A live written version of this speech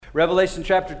Revelation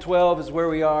chapter 12 is where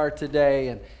we are today,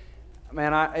 and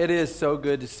man, it is so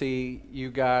good to see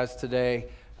you guys today.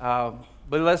 But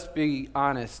let's be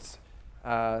honest,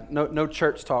 no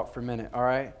church talk for a minute, all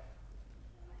right?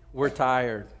 We're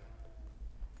tired.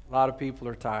 A lot of people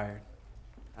are tired.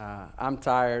 I'm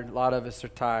tired. A lot of us are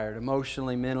tired,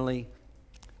 emotionally, mentally,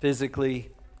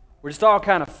 physically. We're just all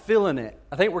kind of feeling it.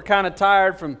 I think we're kind of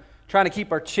tired from trying to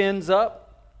keep our chins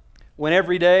up when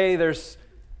every day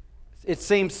it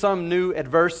seems some new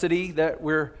adversity that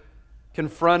we're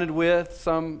confronted with,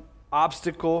 some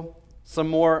obstacle, some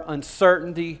more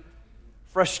uncertainty,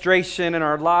 frustration in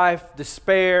our life,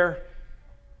 despair,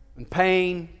 and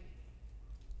pain.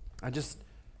 I just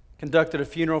conducted a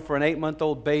funeral for an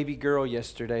 8-month-old baby girl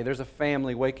yesterday. There's a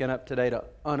family waking up today to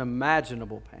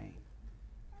unimaginable pain.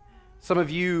 Some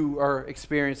of you are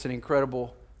experiencing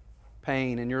incredible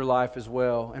pain in your life as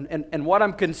well. And what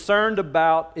I'm concerned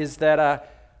about is that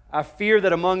I fear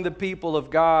that among the people of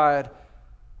God,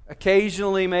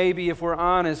 occasionally, maybe if we're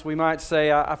honest, we might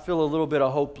say, I feel a little bit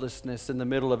of hopelessness in the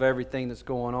middle of everything that's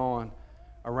going on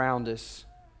around us.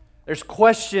 There's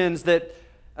questions that,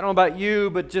 I don't know about you,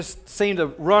 but just seem to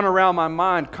run around my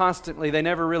mind constantly. They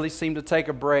never really seem to take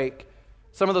a break.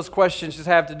 Some of those questions just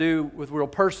have to do with real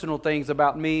personal things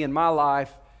about me and my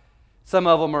life. Some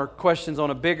of them are questions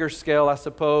on a bigger scale, I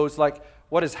suppose, like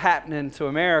what is happening to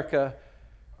America?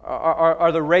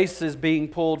 Are the races being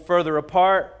pulled further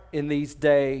apart in these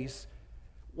days?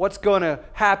 What's going to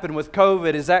happen with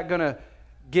COVID? Is that going to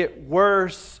get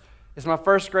worse? Is my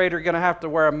first grader going to have to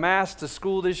wear a mask to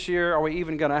school this year? Are we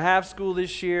even going to have school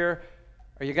this year?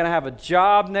 Are you going to have a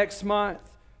job next month?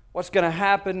 What's going to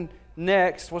happen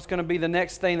next? What's going to be the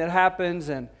next thing that happens?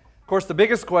 And of course, the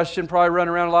biggest question probably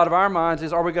running around a lot of our minds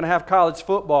is, are we going to have college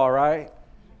football, right?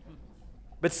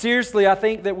 But seriously, I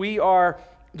think that we are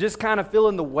just kind of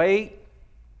feeling the weight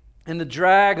and the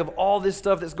drag of all this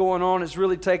stuff that's going on. It's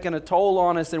really taking a toll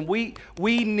on us, and we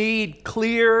need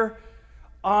clear,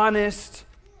 honest,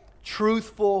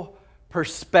 truthful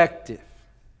perspective.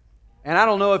 And I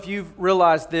don't know if you've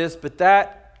realized this, but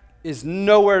that is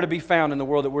nowhere to be found in the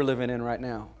world that we're living in right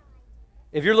now.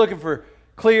 If you're looking for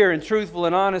clear and truthful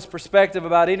and honest perspective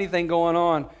about anything going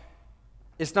on,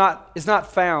 it's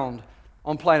not found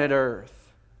on planet Earth.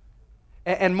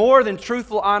 And more than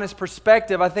truthful, honest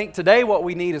perspective, I think today what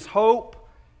we need is hope,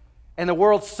 and the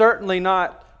world's certainly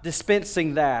not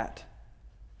dispensing that.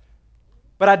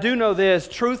 But I do know this: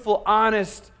 truthful,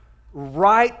 honest,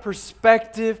 right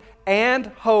perspective and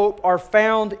hope are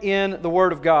found in the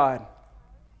Word of God.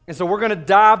 And so we're going to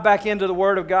dive back into the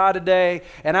Word of God today,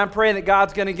 and I'm praying that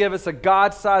God's going to give us a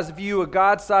God-sized view, a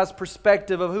God-sized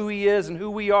perspective of who He is and who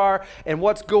we are and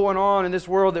what's going on in this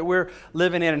world that we're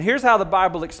living in. And here's how the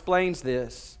Bible explains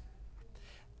this.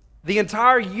 The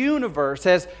entire universe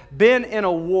has been in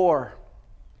a war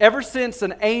ever since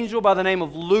an angel by the name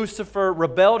of Lucifer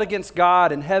rebelled against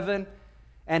God in heaven,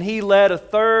 and he led a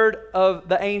third of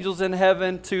the angels in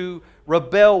heaven to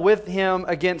rebel with him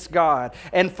against God.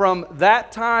 And from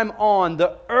that time on,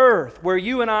 the earth, where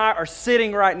you and I are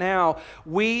sitting right now,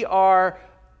 we are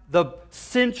the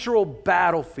central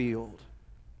battlefield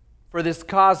for this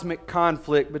cosmic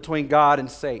conflict between God and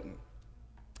Satan.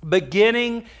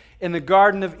 Beginning in the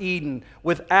Garden of Eden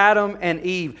with Adam and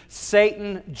Eve,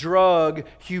 Satan drug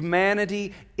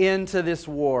humanity into this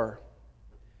war.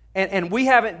 And we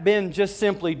haven't been just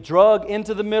simply drug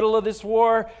into the middle of this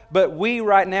war, but we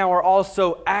right now are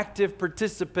also active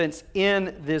participants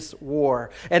in this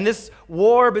war. And this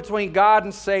war between God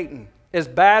and Satan, as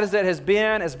bad as it has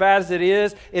been, as bad as it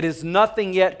is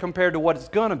nothing yet compared to what it's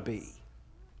going to be.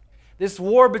 This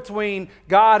war between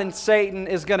God and Satan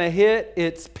is going to hit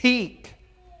its peak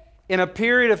in a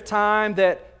period of time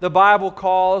that the Bible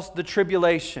calls the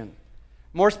tribulation.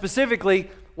 More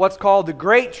specifically, what's called the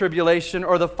Great Tribulation,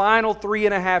 or the final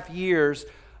 3.5 years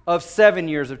of 7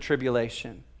 years of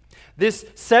tribulation. This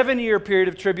 7-year period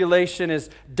of tribulation is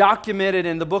documented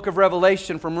in the book of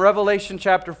Revelation, from Revelation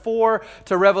chapter 4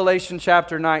 to Revelation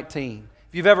chapter 19.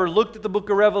 If you've ever looked at the book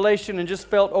of Revelation and just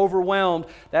felt overwhelmed,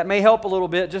 that may help a little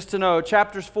bit just to know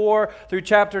chapters 4 through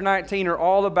chapter 19 are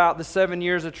all about the 7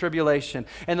 years of tribulation.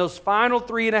 And those final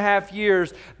 3.5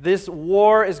 years, this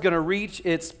war is going to reach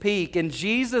its peak. And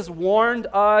Jesus warned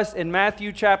us in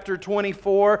Matthew chapter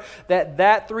 24 that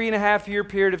 3.5 year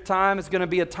period of time is going to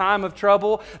be a time of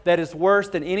trouble that is worse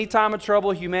than any time of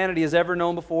trouble humanity has ever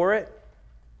known before it.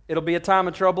 It'll be a time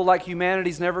of trouble like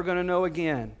humanity's never going to know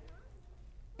again.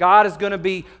 God is going to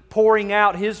be pouring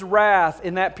out His wrath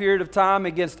in that period of time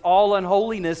against all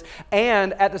unholiness,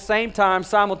 and at the same time,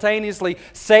 simultaneously,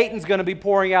 Satan's going to be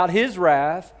pouring out his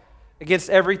wrath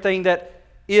against everything that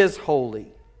is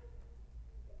holy.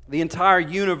 The entire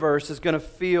universe is going to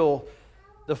feel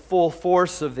the full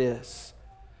force of this.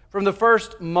 From the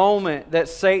first moment that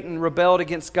Satan rebelled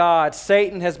against God,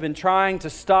 Satan has been trying to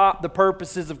stop the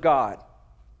purposes of God.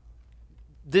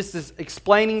 This is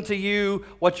explaining to you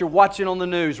what you're watching on the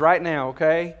news right now,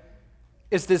 okay?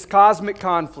 It's this cosmic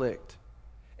conflict.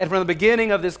 And from the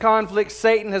beginning of this conflict,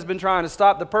 Satan has been trying to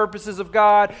stop the purposes of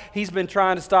God. He's been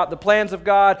trying to stop the plans of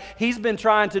God. He's been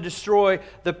trying to destroy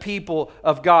the people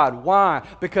of God. Why?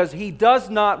 Because he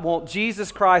does not want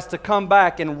Jesus Christ to come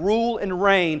back and rule and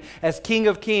reign as King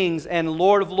of Kings and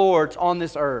Lord of Lords on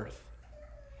this earth.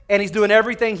 And he's doing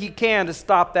everything he can to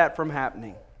stop that from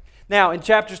happening. Now, in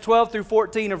chapters 12 through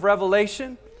 14 of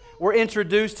Revelation, we're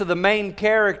introduced to the main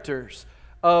characters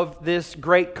of this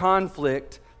great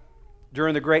conflict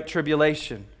during the Great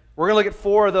Tribulation. We're going to look at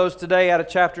 4 of those today out of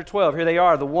chapter 12. Here they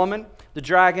are: the woman, the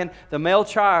dragon, the male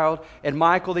child, and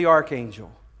Michael the archangel.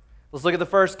 Let's look at the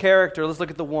first character. Let's look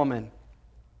at the woman.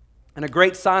 And a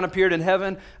great sign appeared in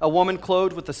heaven, a woman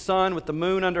clothed with the sun, with the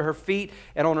moon under her feet,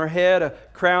 and on her head a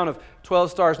crown of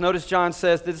 12 stars. Notice John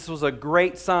says that this was a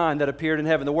great sign that appeared in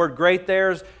heaven. The word great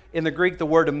there is in the Greek the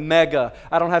word mega.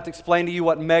 I don't have to explain to you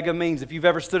what mega means. If you've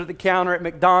ever stood at the counter at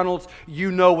McDonald's, you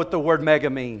know what the word mega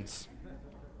means.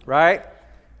 Right?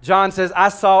 John says, I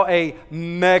saw a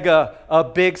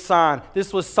big sign.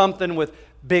 This was something with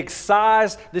big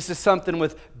size. This is something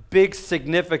with big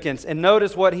significance. And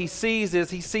notice what he sees is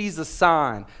he sees a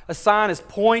sign. A sign is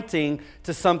pointing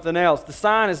to something else. The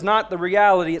sign is not the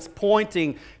reality, it's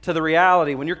pointing to the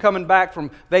reality. When you're coming back from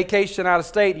vacation out of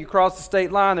state, you cross the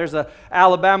state line, there's a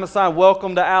Alabama sign,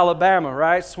 welcome to Alabama,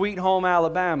 right? Sweet home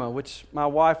Alabama, which my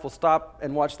wife will stop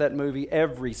and watch that movie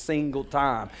every single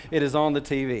time it is on the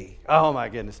TV. Oh my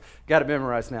goodness, got it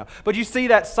memorized now. But you see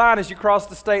that sign as you cross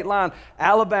the state line,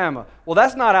 Alabama. Well,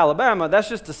 that's not Alabama, that's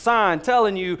just a sign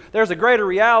telling you there's a greater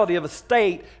reality of a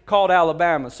state called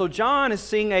Alabama. So John is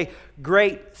seeing a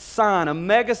great sign, a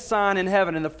mega sign in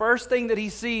heaven. And the first thing that he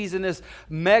sees in this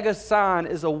mega sign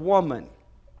is a woman.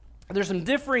 There's some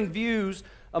differing views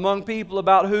among people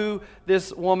about who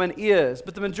this woman is.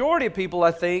 But the majority of people,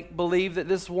 I think, believe that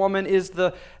this woman is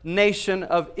the nation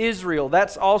of Israel.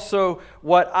 That's also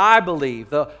what I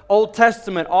believe. The Old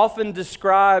Testament often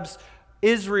describes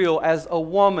Israel as a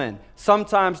woman,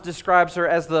 sometimes describes her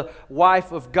as the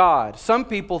wife of God. Some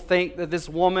people think that this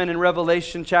woman in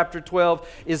Revelation chapter 12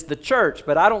 is the church,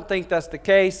 but I don't think that's the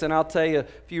case, and I'll tell you a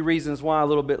few reasons why a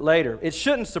little bit later. It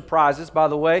shouldn't surprise us, by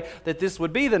the way, that this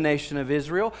would be the nation of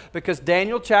Israel, because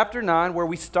Daniel chapter 9, where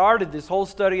we started this whole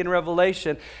study in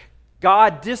Revelation,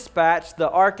 God dispatched the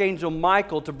archangel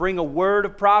Michael to bring a word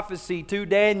of prophecy to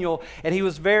Daniel, and he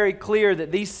was very clear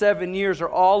that these 7 years are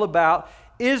all about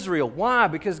Israel. Why?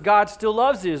 Because God still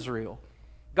loves Israel.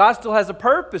 God still has a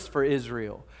purpose for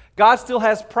Israel. God still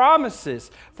has promises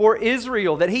for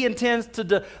Israel that He intends to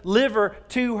deliver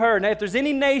to her. Now, if there's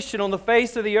any nation on the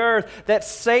face of the earth that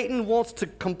Satan wants to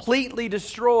completely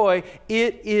destroy,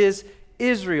 it is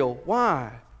Israel.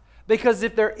 Why? Because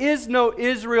if there is no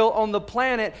Israel on the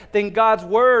planet, then God's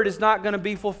word is not going to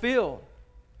be fulfilled.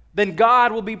 Then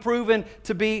God will be proven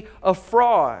to be a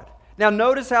fraud. Now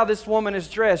notice how this woman is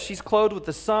dressed. She's clothed with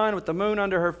the sun, with the moon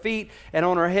under her feet, and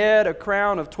on her head a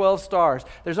crown of 12 stars.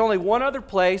 There's only one other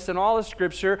place in all of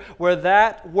Scripture where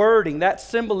that wording, that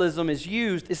symbolism is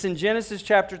used. It's in Genesis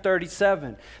chapter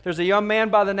 37. There's a young man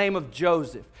by the name of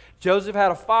Joseph. Joseph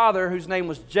had a father whose name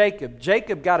was Jacob.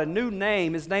 Jacob got a new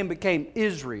name. His name became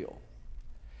Israel.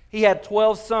 He had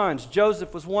 12 sons.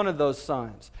 Joseph was one of those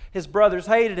sons. His brothers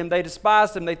hated him. They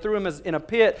despised him. They threw him in a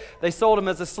pit. They sold him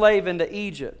as a slave into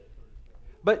Egypt.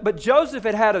 But Joseph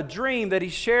had a dream that he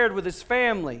shared with his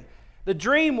family. The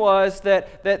dream was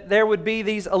that there would be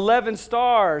these 11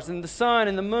 stars and the sun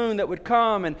and the moon that would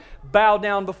come and bow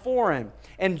down before him.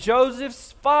 And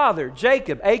Joseph's father,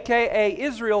 Jacob, a.k.a.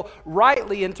 Israel,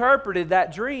 rightly interpreted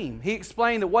that dream. He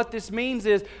explained that what this means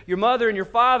is your mother and your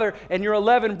father and your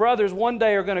 11 brothers one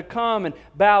day are going to come and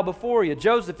bow before you.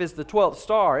 Joseph is the 12th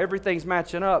star. Everything's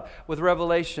matching up with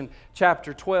Revelation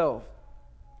chapter 12.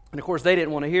 And of course, they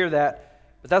didn't want to hear that.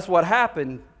 But that's what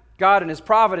happened. God in His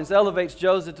providence elevates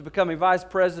Joseph to become a vice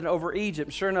president over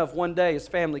Egypt. Sure enough, one day his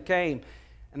family came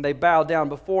and they bowed down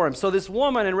before him. So this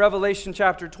woman in Revelation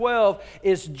chapter 12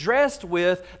 is dressed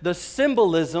with the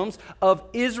symbolisms of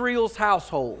Israel's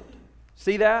household.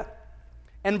 See that?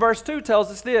 And verse 2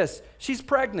 tells us this. She's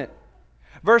pregnant.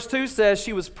 Verse 2 says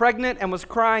she was pregnant and was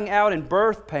crying out in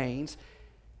birth pains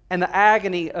and the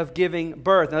agony of giving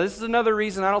birth. Now, this is another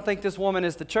reason I don't think this woman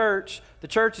is the church. The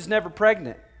church is never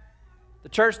pregnant. The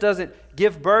church doesn't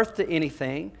give birth to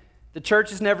anything. The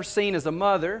church is never seen as a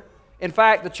mother. In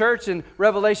fact, the church in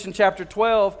Revelation chapter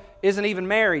 12 isn't even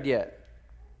married yet.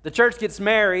 The church gets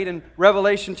married in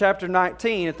Revelation chapter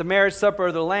 19 at the marriage supper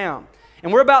of the Lamb.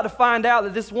 And we're about to find out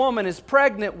that this woman is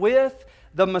pregnant with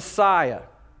the Messiah.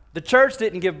 The church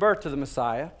didn't give birth to the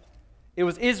Messiah. It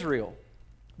was Israel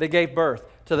that gave birth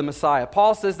to the Messiah.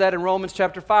 Paul says that in Romans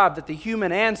chapter 5, that the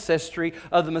human ancestry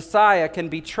of the Messiah can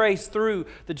be traced through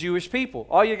the Jewish people.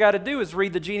 All you got to do is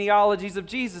read the genealogies of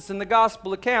Jesus in the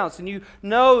gospel accounts, and you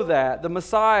know that the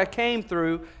Messiah came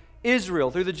through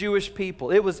Israel, through the Jewish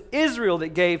people. It was Israel that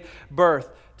gave birth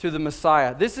to the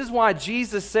Messiah. This is why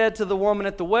Jesus said to the woman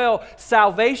at the well,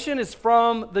 salvation is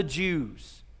from the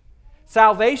Jews.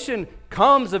 Salvation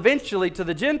comes eventually to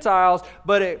the Gentiles,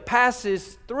 but it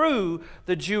passes through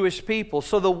the Jewish people.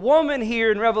 So the woman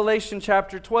here in Revelation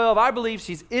chapter 12, I believe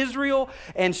she's Israel,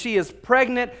 and she is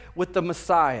pregnant with the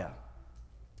Messiah.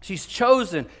 She's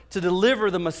chosen to deliver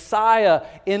the Messiah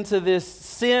into this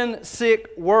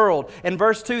sin-sick world. And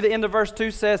verse 2, the end of verse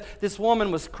 2 says, this woman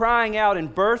was crying out in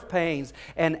birth pains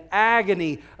and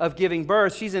agony of giving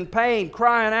birth. She's in pain,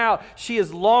 crying out. She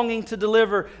is longing to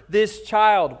deliver this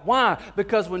child. Why?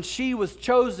 Because when she was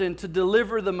chosen to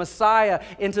deliver the Messiah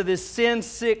into this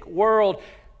sin-sick world,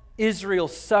 Israel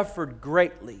suffered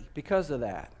greatly because of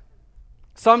that.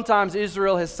 Sometimes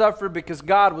Israel has suffered because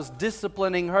God was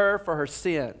disciplining her for her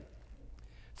sin.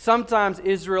 Sometimes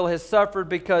Israel has suffered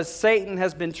because Satan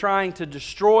has been trying to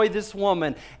destroy this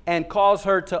woman and cause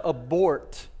her to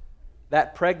abort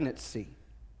that pregnancy.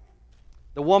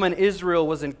 The woman Israel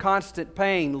was in constant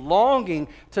pain, longing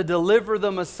to deliver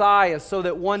the Messiah so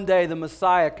that one day the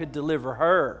Messiah could deliver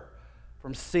her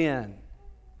from sin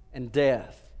and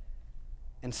death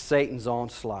and Satan's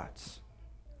onslaughts.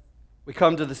 We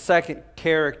come to the second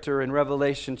character in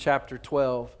Revelation chapter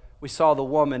 12. We saw the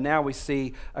woman. Now we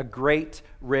see a great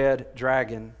red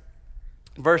dragon.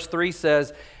 Verse 3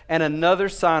 says, and another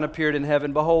sign appeared in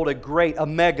heaven. Behold, a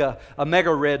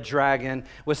mega red dragon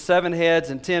with 7 heads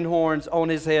and 10 horns on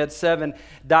his head, 7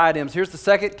 diadems. Here's the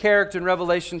second character in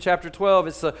Revelation chapter 12.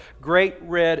 It's a great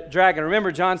red dragon.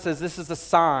 Remember, John says this is a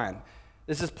sign.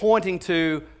 This is pointing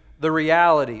to the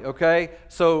reality, okay?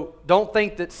 So don't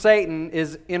think that Satan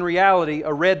is in reality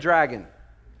a red dragon.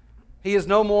 He is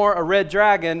no more a red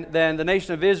dragon than the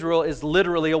nation of Israel is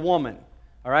literally a woman,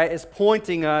 all right? It's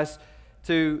pointing us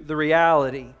to the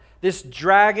reality. This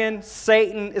dragon,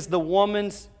 Satan, is the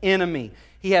woman's enemy.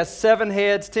 He has 7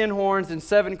 heads, 10 horns, and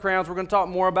 7 crowns. We're going to talk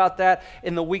more about that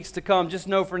in the weeks to come. Just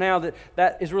know for now that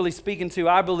that is really speaking to,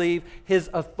 I believe, his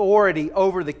authority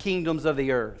over the kingdoms of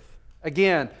the earth.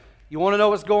 Again, you want to know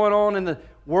what's going on in the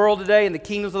world today, in the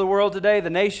kingdoms of the world today, the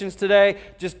nations today?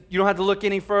 Just, you don't have to look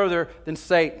any further than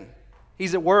Satan.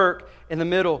 He's at work in the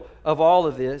middle of all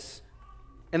of this.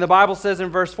 And the Bible says in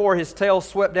verse 4, his tail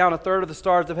swept down 1/3 of the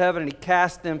stars of heaven, and he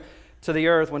cast them to the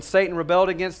earth. When Satan rebelled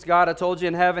against God, I told you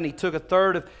in heaven, he took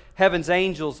 1/3 of heaven's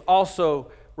angels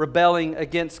also rebelling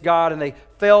against God, and they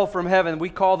fell from heaven. We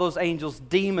call those angels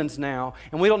demons now,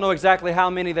 and we don't know exactly how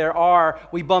many there are.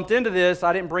 We bumped into this.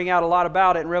 I didn't bring out a lot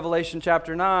about it in Revelation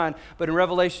chapter 9, but in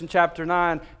Revelation chapter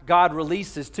 9, God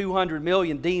releases 200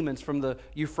 million demons from the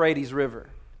Euphrates River.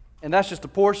 And that's just a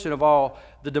portion of all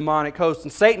the demonic hosts.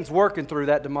 And Satan's working through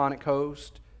that demonic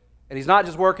host. And he's not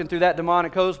just working through that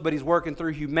demonic host, but he's working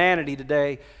through humanity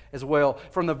today as well.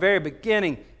 From the very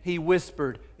beginning, he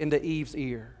whispered into Eve's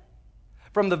ear.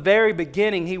 From the very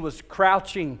beginning, he was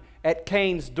crouching at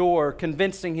Cain's door,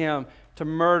 convincing him to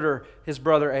murder his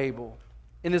brother Abel.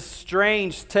 In this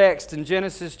strange text in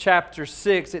Genesis chapter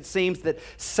 6, it seems that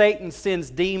Satan sends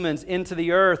demons into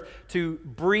the earth to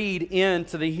breed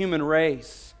into the human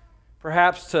race,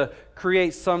 perhaps to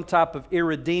create some type of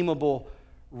irredeemable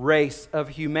race of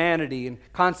humanity. And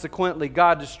consequently,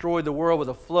 God destroyed the world with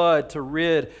a flood to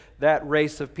rid that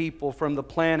race of people from the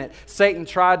planet. Satan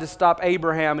tried to stop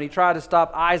Abraham, and he tried to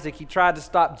stop Isaac. He tried to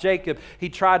stop Jacob. He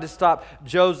tried to stop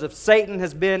Joseph. Satan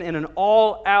has been in an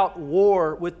all-out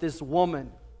war with this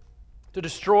woman to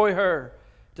destroy her,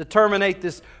 to terminate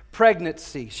this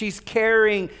pregnancy. She's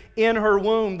carrying in her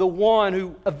womb the one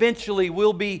who eventually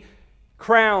will be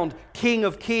crowned King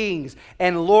of Kings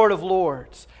and Lord of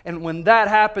Lords. And when that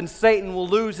happens, Satan will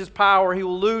lose his power. He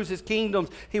will lose his kingdoms.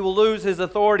 He will lose his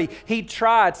authority.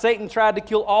 Satan tried to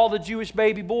kill all the Jewish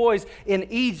baby boys in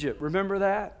Egypt. Remember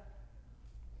that?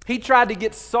 He tried to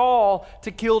get Saul to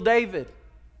kill David.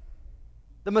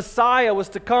 The Messiah was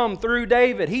to come through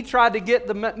David. He tried to get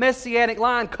the messianic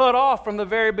line cut off from the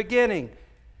very beginning.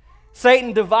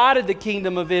 Satan divided the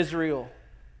kingdom of Israel.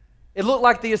 It looked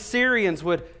like the Assyrians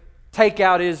would take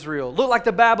out Israel. Looked like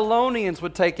the Babylonians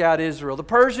would take out Israel. The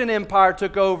Persian Empire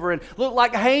took over, and looked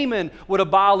like Haman would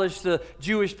abolish the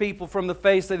Jewish people from the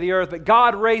face of the earth. But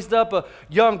God raised up a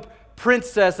young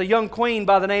princess, a young queen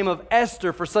by the name of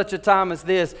Esther for such a time as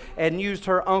this, and used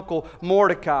her uncle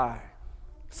Mordecai.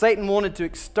 Satan wanted to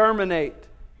exterminate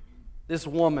this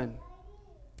woman,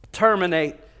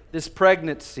 terminate this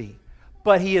pregnancy.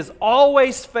 But he has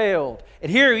always failed.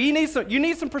 And here, you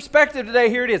need some perspective today.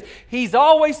 Here it is. He's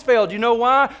always failed. You know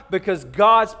why? Because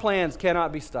God's plans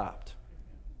cannot be stopped.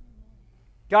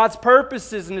 God's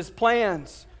purposes and His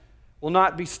plans will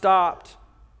not be stopped.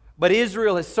 But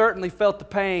Israel has certainly felt the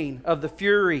pain of the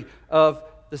fury of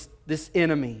this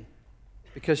enemy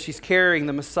because she's carrying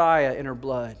the Messiah in her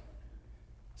blood.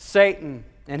 Satan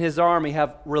and his army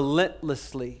have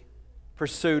relentlessly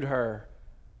pursued her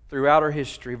throughout her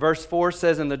history. Verse 4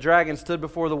 says, "And the dragon stood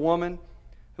before the woman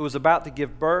who was about to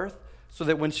give birth, so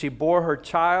that when she bore her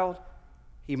child,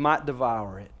 he might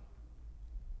devour it."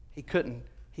 He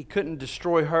couldn't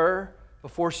destroy her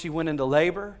before she went into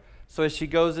labor. So as she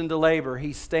goes into labor,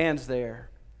 he stands there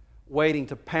waiting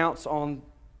to pounce on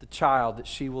the child that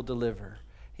she will deliver.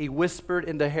 He whispered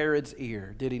into Herod's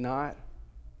ear, did he not?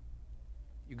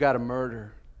 "You got to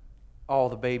murder all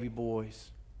the baby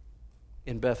boys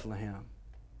in Bethlehem."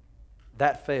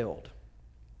 That failed.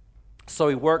 So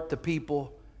he worked the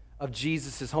people of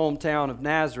Jesus' hometown of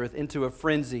Nazareth into a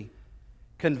frenzy,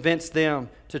 convinced them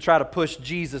to try to push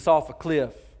Jesus off a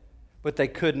cliff, but they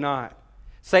could not.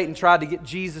 Satan tried to get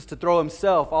Jesus to throw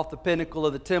himself off the pinnacle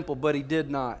of the temple, but he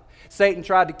did not. Satan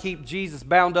tried to keep Jesus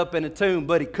bound up in a tomb,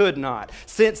 but he could not.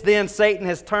 Since then, Satan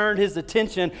has turned his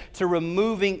attention to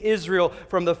removing Israel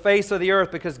from the face of the earth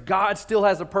because God still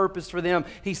has a purpose for them.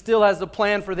 He still has a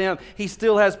plan for them. He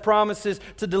still has promises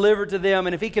to deliver to them.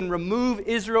 And if he can remove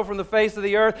Israel from the face of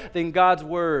the earth, then God's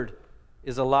word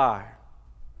is a lie.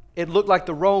 It looked like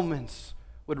the Romans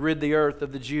would rid the earth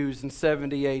of the Jews in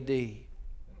 70 AD.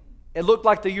 It looked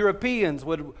like the Europeans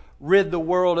would rid the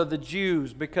world of the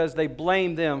Jews because they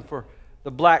blamed them for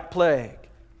the Black Plague.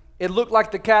 It looked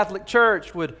like the Catholic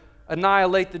Church would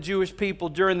annihilate the Jewish people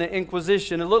during the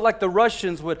Inquisition. It looked like the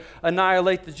Russians would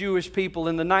annihilate the Jewish people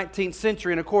in the 19th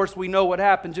century. And of course, we know what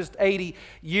happened just 80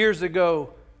 years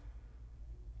ago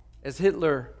as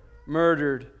Hitler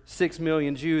murdered 6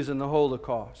 million Jews in the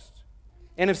Holocaust.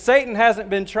 And if Satan hasn't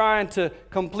been trying to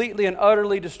completely and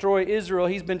utterly destroy Israel,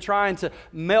 he's been trying to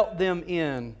melt them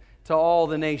in to all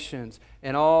the nations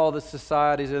and all the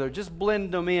societies there. Just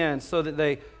blend them in so that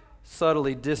they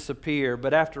subtly disappear.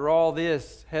 But after all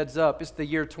this, heads up, it's the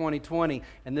year 2020,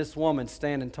 and this woman's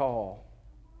standing tall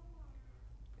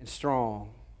and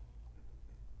strong.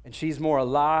 And she's more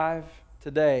alive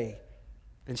today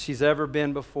than she's ever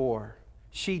been before.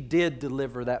 She did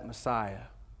deliver that Messiah.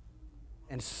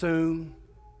 And soon,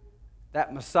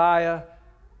 that Messiah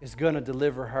is going to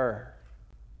deliver her.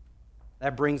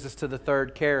 That brings us to the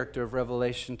third character of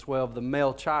Revelation 12, the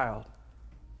male child.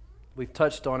 We've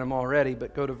touched on him already,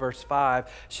 but go to verse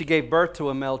 5. She gave birth to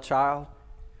a male child,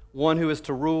 one who is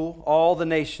to rule all the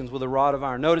nations with a rod of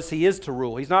iron. Notice he is to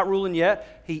rule. He's not ruling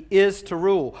yet. He is to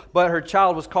rule. But her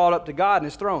child was caught up to God and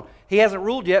His throne. He hasn't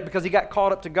ruled yet because he got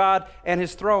caught up to God and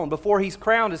His throne. Before he's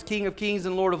crowned as King of Kings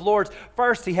and Lord of Lords,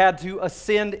 first he had to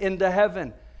ascend into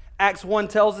heaven. Acts 1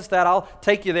 tells us that. I'll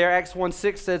take you there. Acts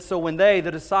 1:6 said, "So when they,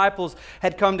 the disciples,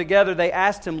 had come together, they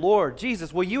asked Him, 'Lord,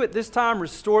 Jesus, will You at this time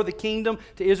restore the kingdom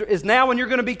to Israel?'" Is now when you're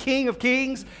going to be King of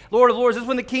Kings, Lord of Lords? Is this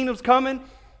when the kingdom's coming?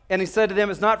 And He said to them,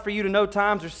 "It's not for you to know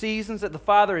times or seasons that the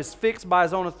Father has fixed by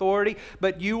His own authority,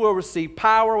 but you will receive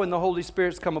power when the Holy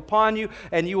Spirit's come upon you,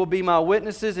 and you will be my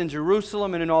witnesses in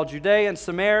Jerusalem and in all Judea and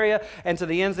Samaria and to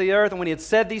the ends of the earth." And when He had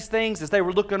said these things, as they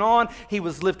were looking on, He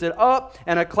was lifted up,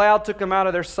 and a cloud took Him out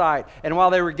of their sight. And while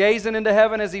they were gazing into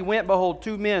heaven as He went, behold,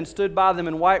 2 men stood by them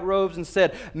in white robes and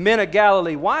said, "Men of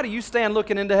Galilee, why do you stand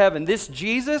looking into heaven? This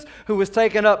Jesus, who was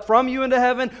taken up from you into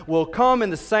heaven, will come in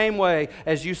the same way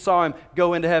as you saw Him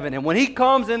go into heaven." And when He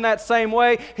comes in that same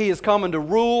way, He is coming to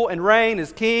rule and reign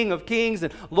as King of Kings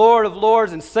and Lord of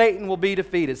Lords, and Satan will be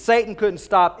defeated. Satan couldn't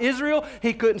stop Israel.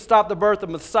 He couldn't stop the birth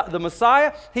of the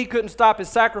Messiah. He couldn't stop His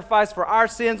sacrifice for our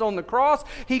sins on the cross.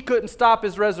 He couldn't stop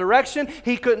His resurrection.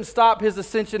 He couldn't stop His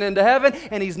ascension into heaven,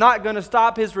 and He's not going to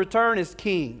stop His return as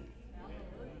King.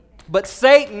 But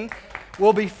Satan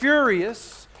will be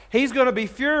furious. He's going to be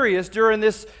furious during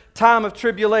this time of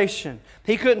tribulation.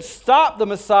 He couldn't stop the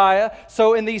Messiah,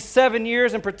 so in these 7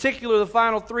 years, in particular the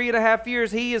final 3.5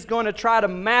 years, he is going to try to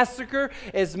massacre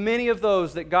as many of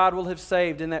those that God will have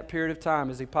saved in that period of time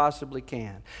as he possibly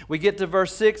can. We get to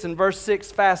verse 6, and verse 6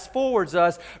 fast forwards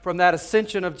us from that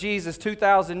ascension of Jesus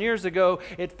 2,000 years ago.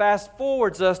 It fast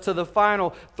forwards us to the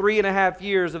final 3.5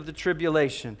 years of the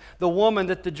tribulation. The woman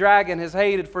that the dragon has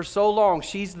hated for so long,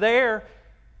 she's there.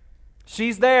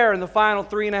 She's there in the final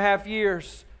 3.5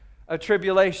 years of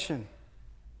tribulation.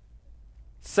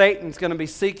 Satan's going to be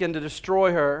seeking to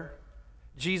destroy her.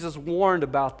 Jesus warned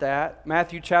about that.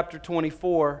 Matthew chapter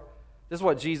 24, this is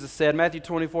what Jesus said, Matthew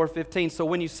 24:15. So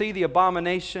when you see the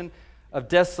abomination of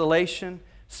desolation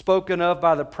spoken of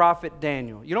by the prophet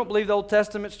Daniel. You don't believe the Old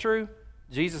Testament's true?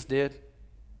 Jesus did.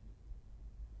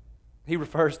 He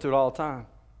refers to it all the time.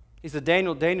 He said,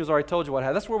 Daniel's already told you what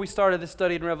happened. That's where we started this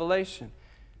study in Revelation.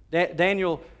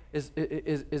 Daniel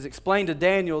is explained to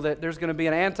Daniel that there's going to be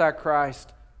an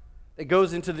Antichrist that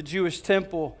goes into the Jewish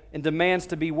temple and demands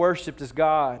to be worshipped as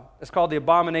God. It's called the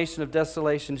abomination of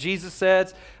desolation. Jesus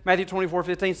says, Matthew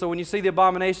 24:15, so when you see the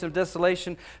abomination of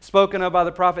desolation spoken of by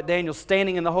the prophet Daniel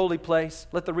standing in the holy place,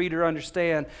 let the reader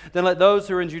understand. Then let those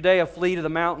who are in Judea flee to the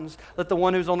mountains. Let the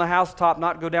one who's on the housetop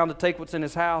not go down to take what's in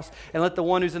his house. And let the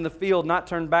one who's in the field not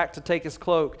turn back to take his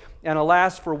cloak. And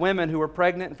alas, for women who are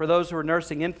pregnant and for those who are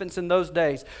nursing infants in those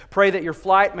days, pray that your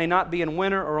flight may not be in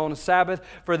winter or on a Sabbath,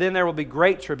 for then there will be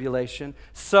great tribulation,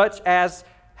 such as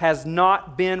has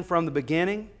not been from the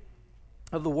beginning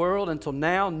of the world until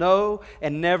now, no,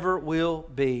 and never will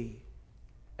be.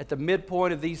 At the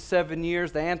midpoint of these 7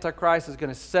 years, the Antichrist is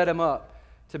going to set him up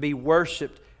to be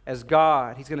worshipped as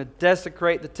God. He's going to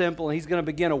desecrate the temple, and he's going to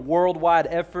begin a worldwide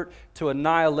effort to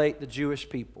annihilate the Jewish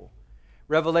people.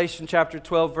 Revelation chapter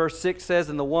 12, verse 6 says,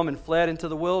 and the woman fled into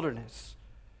the wilderness,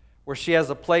 where she has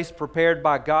a place prepared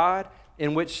by God,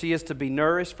 in which she is to be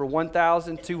nourished for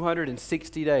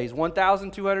 1,260 days.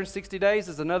 1,260 days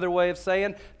is another way of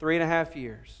saying 3.5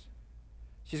 years.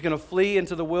 She's going to flee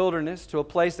into the wilderness to a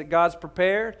place that God's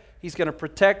prepared. He's going to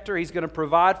protect her. He's going to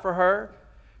provide for her.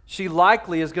 She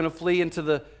likely is going to flee into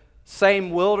the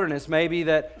same wilderness maybe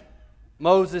that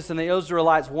Moses and the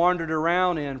Israelites wandered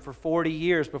around in for 40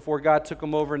 years before God took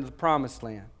them over into the Promised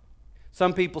Land.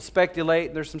 Some people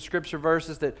speculate, there's some scripture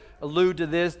verses that allude to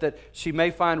this, that she may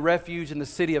find refuge in the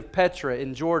city of Petra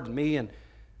in Jordan. Me and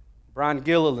Brian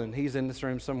Gilliland, he's in this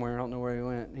room somewhere. I don't know where he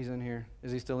went. He's in here.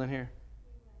 Is he still in here?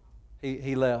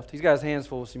 He left. He's got his hands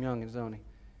full with some youngins, don't he?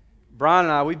 Brian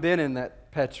and I, we've been in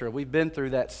that Petra. We've been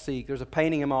through that Sikh. There's a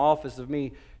painting in my office of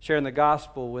me sharing the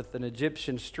gospel with an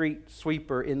Egyptian street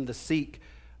sweeper in the Sikh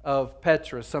of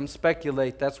Petra. Some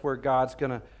speculate that's where God's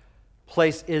going to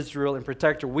place Israel and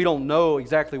protect her. We don't know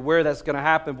exactly where that's going to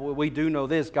happen, but we do know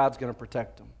this: God's going to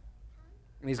protect them.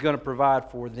 And He's going to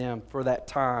provide for them for that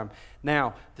time.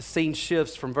 Now, the scene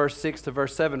shifts from verse 6 to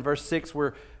verse 7. Verse 6,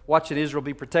 we're watching Israel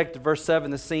be protected. Verse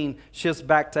 7, the scene shifts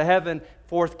back to heaven.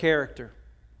 Fourth character,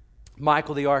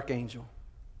 Michael the archangel.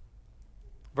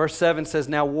 Verse 7 says,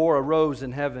 now war arose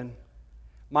in heaven.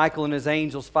 Michael and his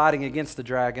angels fighting against the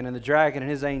dragon, and the dragon and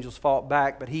his angels fought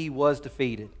back, but he was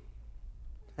defeated.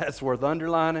 That's worth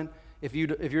underlining. If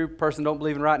you're a person who don't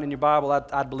believe in writing in your Bible,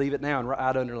 I'd believe it now, and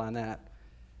I'd underline that.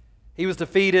 He was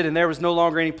defeated, and there was no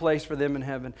longer any place for them in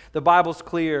heaven. The Bible's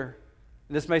clear,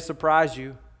 and this may surprise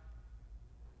you.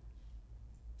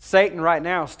 Satan right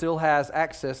now still has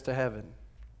access to heaven.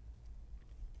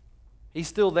 He's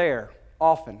still there,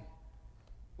 often.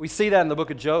 We see that in the book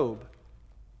of Job.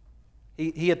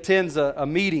 He attends a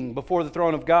meeting before the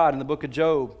throne of God in the book of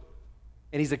Job.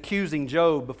 And he's accusing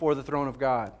Job before the throne of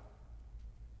God.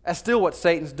 That's still what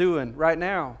Satan's doing right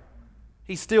now.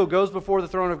 He still goes before the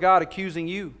throne of God accusing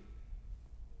you,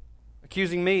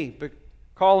 accusing me, but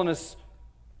calling us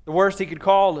the worst he could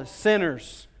call us,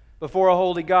 sinners before a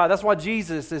holy God. That's why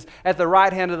Jesus is at the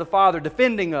right hand of the Father,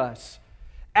 defending us,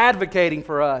 advocating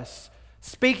for us,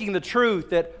 speaking the truth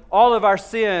that all of our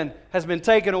sin has been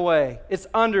taken away. It's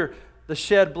under the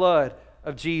shed blood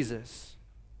of Jesus.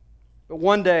 But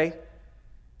one day,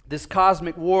 this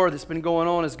cosmic war that's been going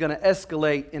on is going to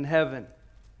escalate in heaven.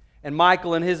 And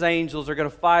Michael and his angels are going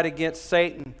to fight against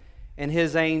Satan and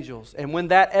his angels. And when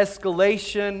that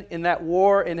escalation in that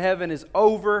war in heaven is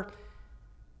over,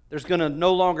 there's going to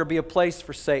no longer be a place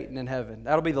for Satan in heaven.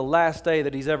 That'll be the last day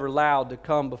that he's ever allowed to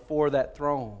come before that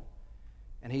throne.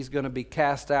 And he's going to be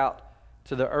cast out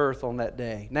to the earth on that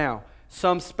day. Now,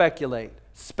 some speculate.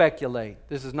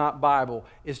 This is not Bible.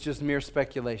 It's just mere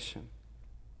speculation.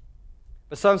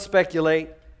 But some speculate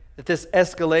that this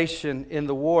escalation in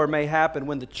the war may happen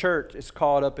when the church is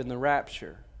caught up in the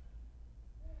rapture.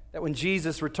 That when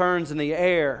Jesus returns in the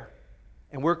air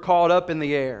and we're caught up in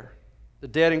the air, the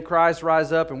dead in Christ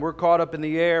rise up and we're caught up in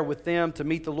the air with them to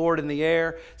meet the Lord in the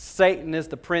air. Satan is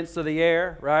the prince of the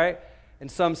air, right? And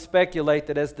some speculate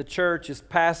that as the church is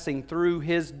passing through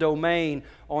his domain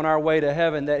on our way to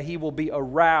heaven, that he will be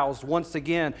aroused once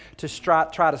again to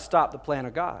try to stop the plan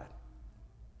of God,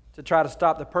 to try to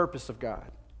stop the purpose of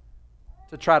God,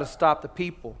 to try to stop the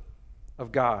people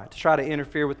of God, to try to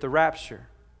interfere with the rapture.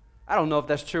 I don't know if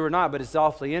that's true or not, but it's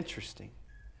awfully interesting.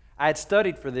 I had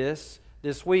studied for this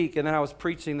week, and then I was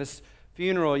preaching this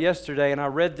funeral yesterday, and I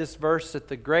read this verse at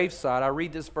the graveside. I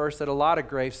read this verse at a lot of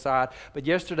graveside, but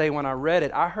yesterday when I read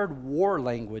it, I heard war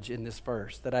language in this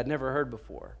verse that I'd never heard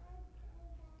before.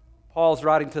 Paul's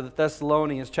writing to the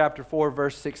Thessalonians, chapter 4,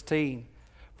 verse 16.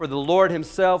 For the Lord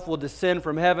himself will descend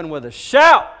from heaven with a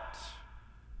shout.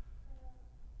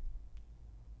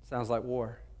 Sounds like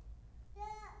war.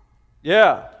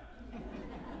 Yeah.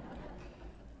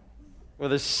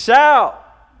 With a shout,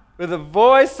 with the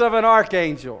voice of an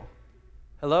archangel.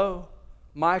 Hello,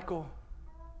 Michael,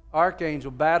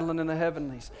 archangel battling in the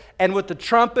heavenlies. And with the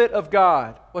trumpet of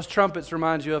God. What's trumpets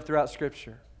remind you of throughout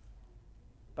Scripture?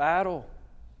 Battle.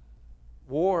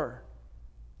 War.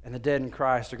 And the dead in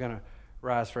Christ are going to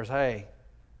rise first. Hey,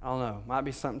 I don't know. Might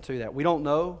be something to that. We don't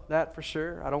know that for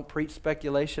sure. I don't preach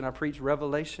speculation. I preach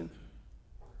revelation.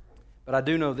 But I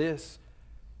do know this.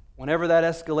 Whenever that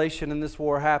escalation in this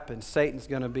war happens, Satan's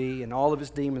going to be, and all of his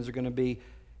demons are going to be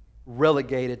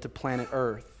relegated to planet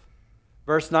Earth.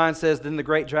 Verse 9 says, Then the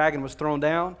great dragon was thrown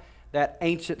down, that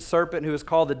ancient serpent who is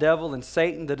called the devil and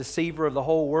Satan, the deceiver of the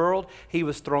whole world. He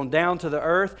was thrown down to the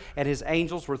earth, and his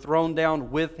angels were thrown down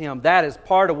with him. That is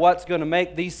part of what's going to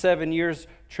make these 7 years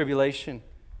tribulation.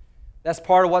 That's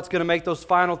part of what's going to make those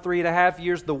final 3.5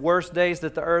 years the worst days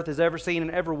that the earth has ever seen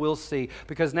and ever will see.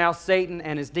 Because now Satan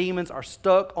and his demons are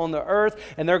stuck on the earth,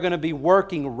 and they're going to be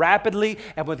working rapidly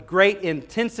and with great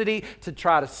intensity to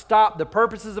try to stop the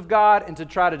purposes of God and to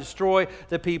try to destroy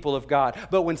the people of God.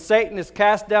 But when Satan is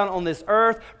cast down on this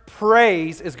earth,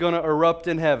 praise is going to erupt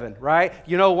in heaven, right?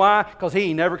 You know why? Because he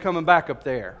ain't never coming back up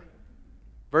there.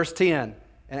 Verse 10,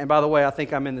 and by the way, I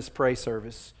think I'm in this praise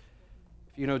service.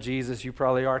 If you know Jesus, you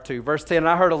probably are too. Verse 10, And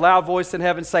I heard a loud voice in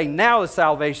heaven say, Now the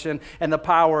salvation and the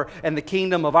power and the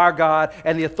kingdom of our God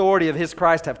and the authority of his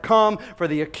Christ have come, for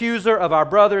the accuser of our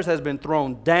brothers has been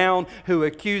thrown down, who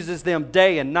accuses them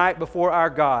day and night before our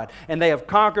God. And they have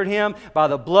conquered him by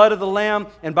the blood of the Lamb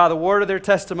and by the word of their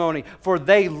testimony, for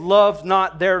they loved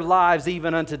not their lives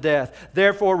even unto death.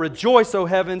 Therefore rejoice, O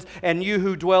heavens, and you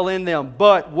who dwell in them.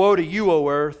 But woe to you, O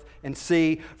earth and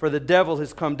sea, for the devil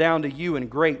has come down to you in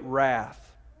great wrath,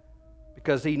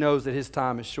 because he knows that his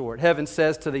time is short. Heaven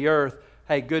says to the earth,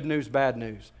 hey, good news, bad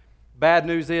news. Bad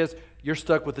news is you're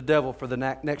stuck with the devil for the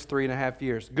next 3.5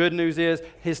 years. Good news is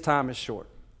his time is short.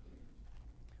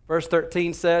 Verse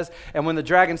 13 says, And when the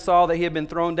dragon saw that he had been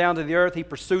thrown down to the earth, he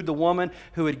pursued the woman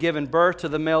who had given birth to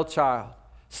the male child.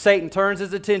 Satan turns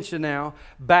his attention now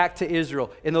back to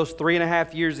Israel in those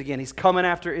 3.5 years again. He's coming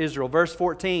after Israel. Verse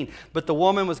 14, But the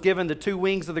woman was given the 2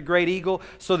 wings of the great eagle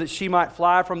so that she might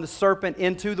fly from the serpent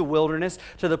into the wilderness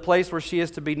to the place where she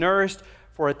is to be nourished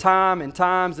for a time and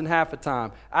times and half a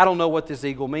time. I don't know what this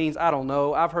eagle means. I don't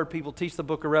know. I've heard people teach the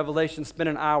book of Revelation, spend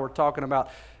an hour talking about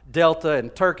Delta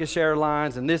and Turkish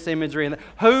Airlines and this imagery and that.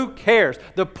 Who cares?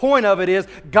 The point of it is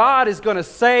God is going to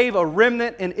save a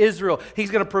remnant in Israel.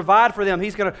 He's going to provide for them.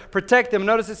 He's going to protect them.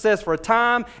 Notice it says for a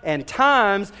time and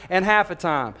times and half a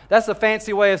time. That's a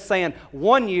fancy way of saying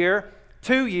 1 year,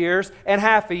 2 years, and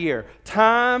half a year.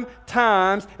 Time,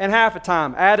 times, and half a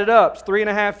time. Add it up. It's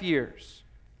 3.5 years.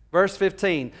 Verse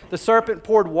 15, The serpent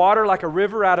poured water like a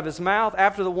river out of his mouth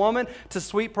after the woman to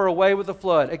sweep her away with the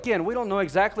flood. Again, we don't know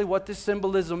exactly what this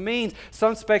symbolism means.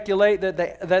 Some speculate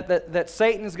that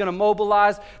Satan is going to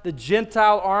mobilize the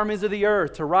Gentile armies of the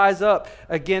earth to rise up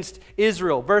against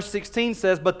Israel. Verse 16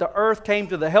 says, But the earth came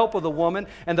to the help of the woman,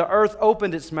 and the earth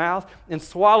opened its mouth and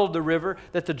swallowed the river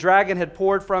that the dragon had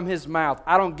poured from his mouth.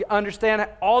 I don't understand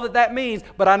all that means,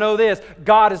 but I know this.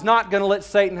 God is not going to let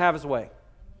Satan have his way.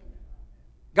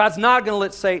 God's not going to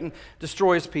let Satan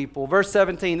destroy his people. Verse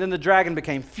 17, Then the dragon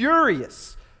became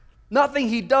furious. Nothing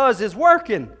he does is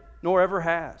working, nor ever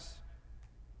has.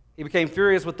 He became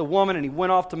furious with the woman, and he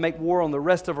went off to make war on the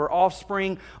rest of her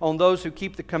offspring, on those who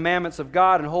keep the commandments of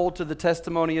God and hold to the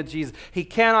testimony of Jesus. He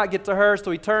cannot get to her, so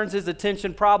he turns his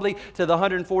attention probably to the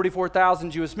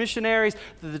 144,000 Jewish missionaries,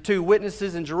 to the 2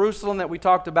 witnesses in Jerusalem that we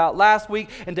talked about last week,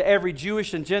 and to every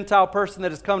Jewish and Gentile person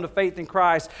that has come to faith in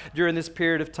Christ during this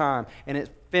period of time. And it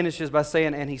finishes by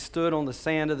saying, And he stood on the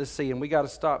sand of the sea. And we got to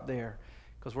stop there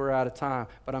because we're out of time.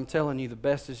 But I'm telling you, the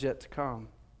best is yet to come.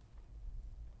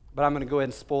 But I'm going to go ahead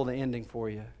and spoil the ending for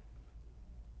you.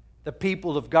 The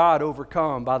people of God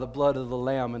overcome by the blood of the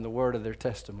Lamb and the word of their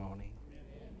testimony.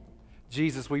 Amen.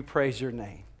 Jesus, we praise your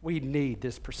name. We need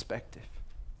this perspective.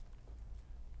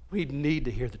 We need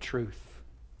to hear the truth.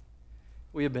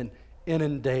 We have been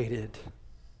inundated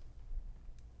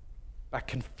by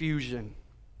confusion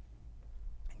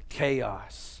and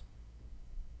chaos,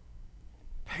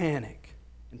 panic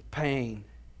and pain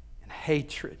and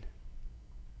hatred.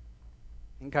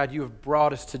 And God, you have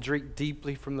brought us to drink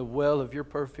deeply from the well of your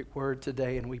perfect word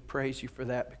today, and we praise you for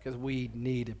that because we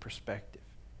needed perspective.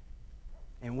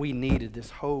 And we needed this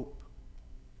hope.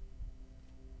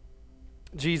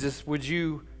 Jesus, would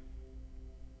you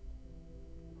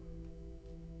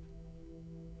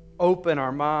open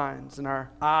our minds and our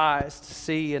eyes to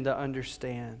see and to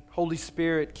understand? Holy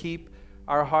Spirit, keep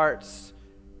our hearts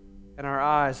and our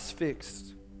eyes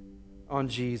fixed on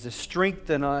Jesus.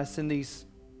 Strengthen us in these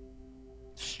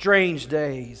strange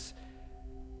days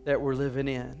that we're living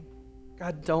in.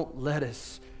 God, don't let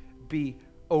us be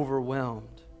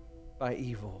overwhelmed by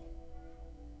evil.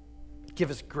 Give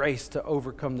us grace to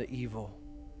overcome the evil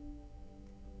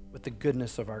with the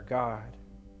goodness of our God.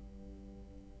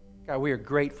 God, we are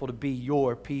grateful to be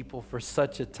your people for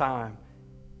such a time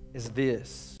as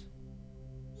this.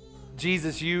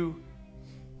 Jesus, you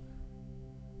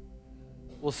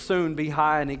will soon be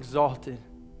high and exalted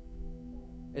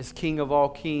as King of all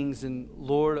kings and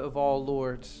Lord of all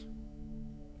lords.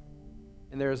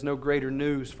 And there is no greater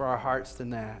news for our hearts than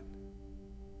that.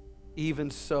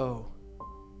 Even so,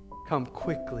 come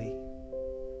quickly.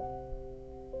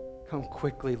 Come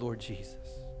quickly, Lord Jesus.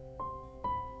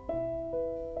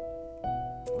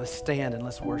 Let's stand and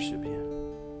let's worship you.